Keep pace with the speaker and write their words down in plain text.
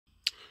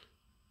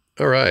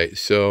All right,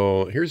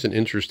 so here's an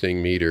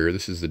interesting meter.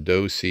 This is the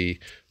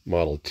Dosy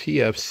model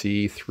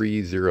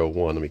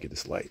TFC-3001. Let me get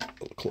this light a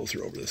little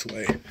closer over this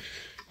way.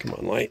 Come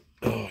on, light.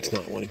 Oh, it's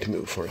not wanting to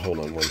move for it. Hold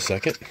on one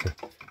second.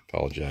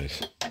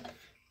 Apologize.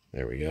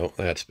 There we go.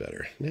 That's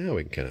better. Now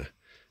we can kind of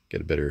get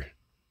a better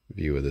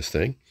view of this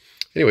thing.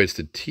 Anyway, it's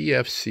the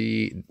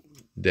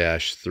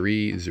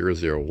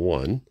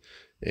TFC-3001.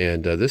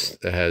 And this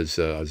has,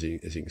 as you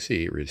can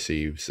see, it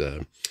receives,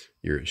 it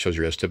shows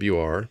your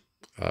SWR,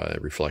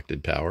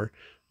 reflected power.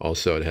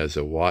 Also, it has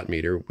a watt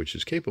meter, which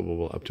is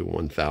capable up to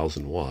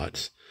 1,000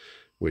 watts,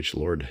 which,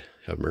 Lord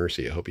have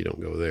mercy, I hope you don't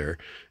go there.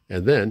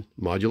 And then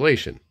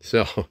modulation.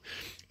 So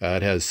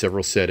it has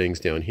several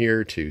settings down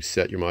here to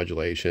set your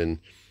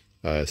modulation.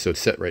 So it's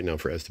set right now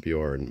for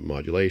SWR and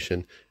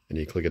modulation, and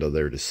you click it over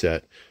there to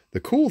set. The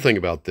cool thing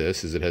about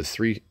this is it has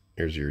three,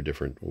 here's your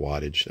different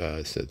wattage,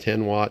 so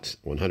 10 watts,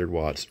 100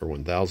 watts, or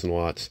 1,000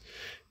 watts,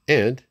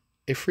 and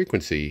a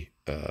frequency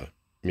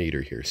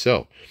meter here.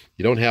 So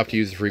you don't have to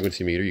use the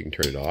frequency meter. You can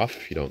turn it off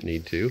if you don't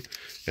need to.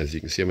 As you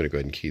can see, I'm going to go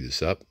ahead and key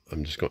this up.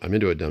 I'm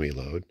into a dummy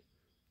load.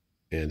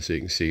 And so you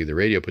can see the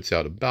radio puts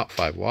out about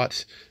 5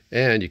 watts,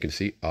 and you can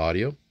see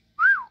audio.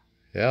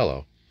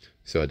 Hello.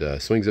 So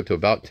it swings up to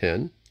about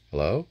 10.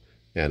 Hello.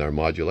 And our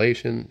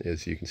modulation,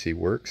 as you can see,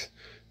 works.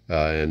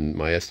 And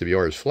my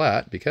SWR is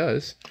flat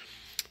because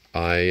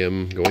I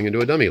am going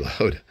into a dummy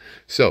load.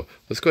 So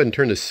let's go ahead and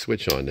turn this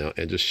switch on now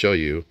and just show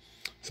you.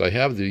 So I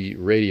have the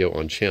radio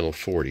on channel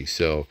 40.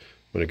 So I'm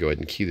going to go ahead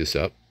and key this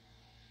up.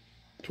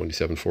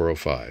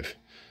 27405.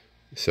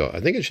 So I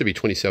think it should be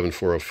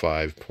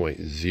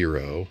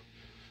 27405.0.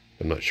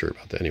 I'm not sure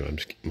about that. Anyway,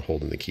 I'm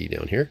holding the key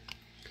down here.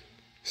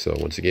 So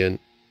once again,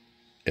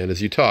 and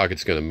as you talk,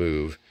 it's going to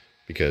move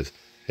because,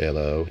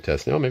 hello,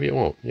 test. No, maybe it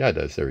won't. Yeah, it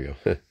does. There we go.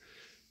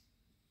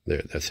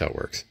 There, that's how it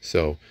works.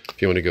 So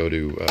if you want to go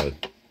to,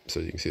 so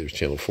you can see there's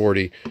channel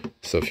 40.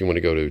 So if you want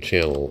to go to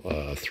channel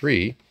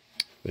 3,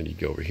 then you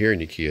go over here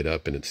and you key it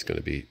up, and it's going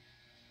to be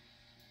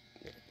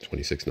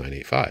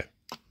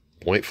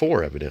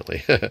 26985.4,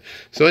 evidently.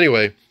 So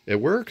anyway, it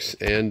works,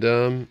 and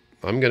I'm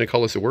going to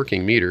call this a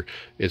working meter.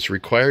 It's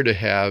required to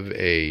have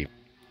a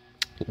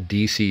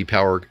DC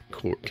power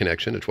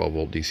connection, a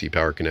 12-volt DC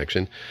power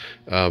connection.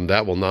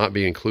 That will not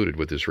be included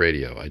with this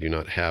radio. I do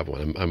not have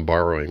one. I'm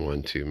borrowing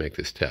one to make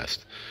this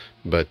test.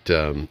 But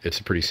it's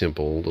a pretty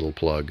simple little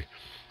plug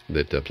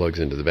that plugs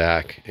into the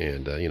back,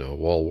 and you know,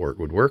 wall wart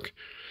would work.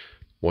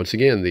 Once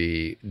again,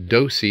 the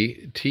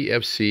Dosy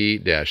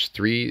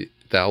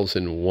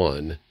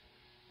TFC-3001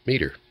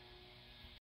 meter.